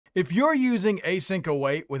If you're using async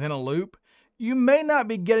await within a loop, you may not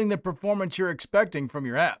be getting the performance you're expecting from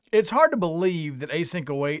your app. It's hard to believe that async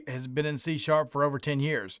await has been in C# for over 10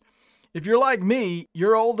 years. If you're like me,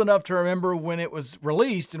 you're old enough to remember when it was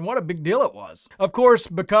released and what a big deal it was. Of course,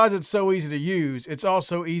 because it's so easy to use, it's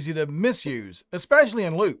also easy to misuse, especially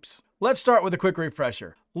in loops. Let's start with a quick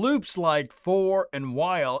refresher. Loops like for and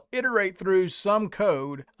while iterate through some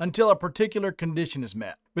code until a particular condition is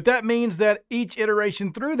met. But that means that each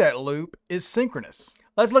iteration through that loop is synchronous.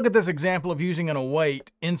 Let's look at this example of using an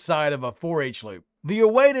await inside of a for each loop. The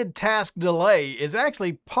awaited task delay is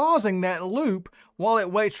actually pausing that loop while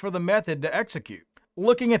it waits for the method to execute.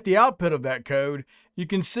 Looking at the output of that code, you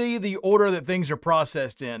can see the order that things are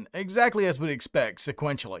processed in, exactly as we'd expect,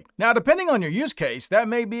 sequentially. Now, depending on your use case, that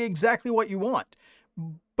may be exactly what you want,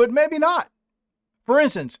 but maybe not. For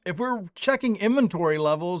instance, if we're checking inventory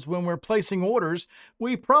levels when we're placing orders,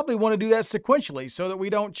 we probably want to do that sequentially so that we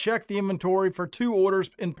don't check the inventory for 2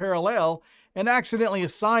 orders in parallel and accidentally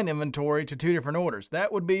assign inventory to 2 different orders.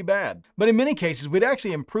 That would be bad. But in many cases, we'd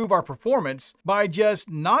actually improve our performance by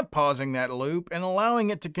just not pausing that loop and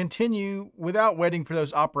allowing it to continue without waiting for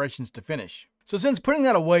those operations to finish. So since putting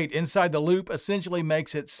that await inside the loop essentially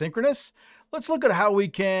makes it synchronous, let's look at how we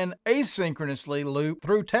can asynchronously loop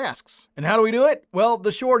through tasks. And how do we do it? Well,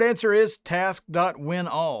 the short answer is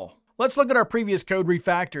task.winAll. Let's look at our previous code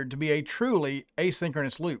refactored to be a truly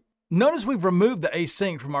asynchronous loop. Notice we've removed the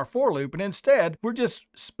async from our for loop, and instead, we're just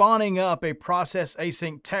spawning up a process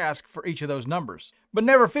async task for each of those numbers. But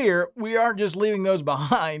never fear, we aren't just leaving those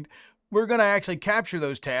behind. We're going to actually capture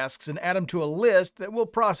those tasks and add them to a list that we'll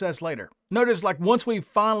process later. Notice, like, once we've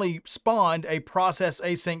finally spawned a process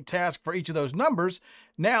async task for each of those numbers,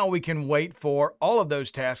 now we can wait for all of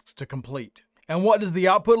those tasks to complete. And what does the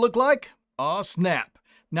output look like? Oh, snap.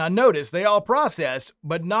 Now notice they all processed,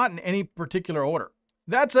 but not in any particular order.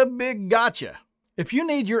 That's a big gotcha. If you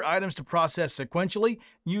need your items to process sequentially,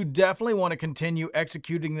 you definitely want to continue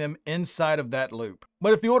executing them inside of that loop.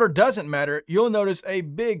 But if the order doesn't matter, you'll notice a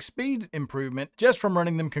big speed improvement just from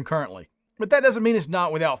running them concurrently. But that doesn't mean it's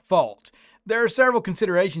not without fault. There are several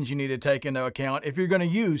considerations you need to take into account if you're going to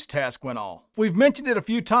use task.winAll. We've mentioned it a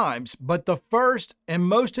few times, but the first and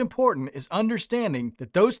most important is understanding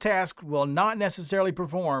that those tasks will not necessarily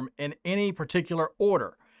perform in any particular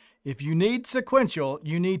order. If you need sequential,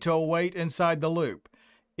 you need to await inside the loop.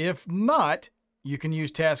 If not, you can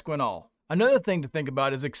use task.winAll. Another thing to think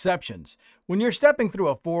about is exceptions. When you're stepping through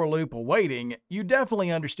a for loop awaiting, you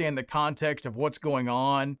definitely understand the context of what's going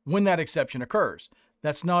on when that exception occurs.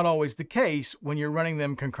 That's not always the case when you're running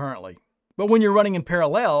them concurrently. But when you're running in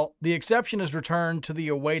parallel, the exception is returned to the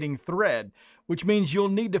awaiting thread, which means you'll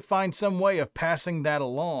need to find some way of passing that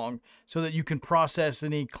along so that you can process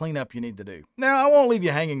any cleanup you need to do. Now, I won't leave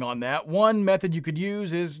you hanging on that. One method you could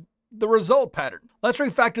use is the result pattern. Let's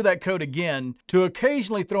refactor that code again to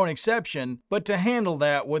occasionally throw an exception, but to handle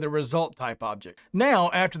that with a result type object. Now,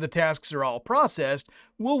 after the tasks are all processed,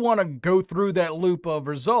 we'll want to go through that loop of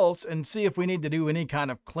results and see if we need to do any kind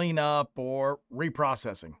of cleanup or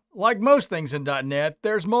reprocessing. Like most things in .NET,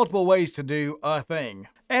 there's multiple ways to do a thing.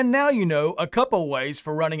 And now you know a couple ways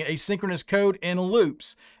for running asynchronous code in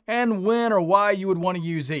loops, and when or why you would want to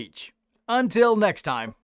use each. Until next time.